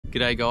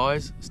G'day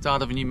guys,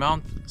 start of a new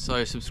month,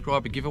 so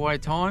subscriber giveaway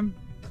time.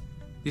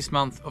 This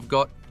month I've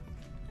got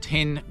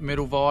 10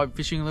 Metal Vibe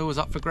fishing lures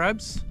up for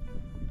grabs,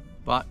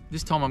 but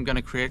this time I'm going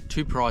to create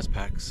 2 prize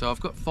packs. So I've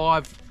got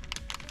 5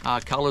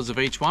 colours of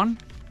each one,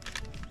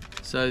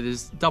 so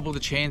there's double the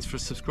chance for a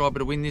subscriber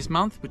to win this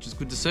month, which is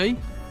good to see.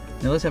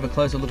 Now let's have a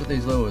closer look at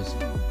these lures.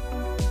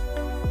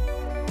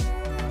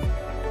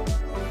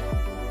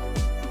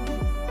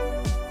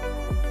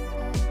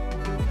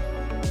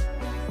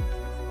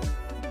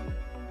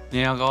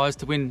 Now guys,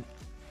 to win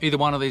either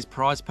one of these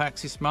prize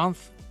packs this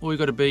month, all you've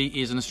got to be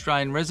is an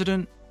Australian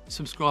resident,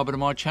 subscriber to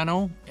my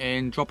channel,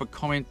 and drop a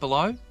comment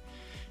below.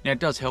 Now it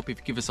does help if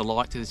you give us a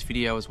like to this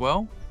video as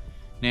well.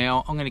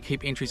 Now I'm going to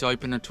keep entries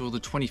open until the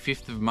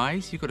 25th of May,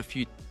 so you've got a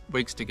few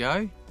weeks to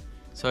go.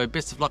 So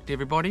best of luck to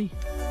everybody.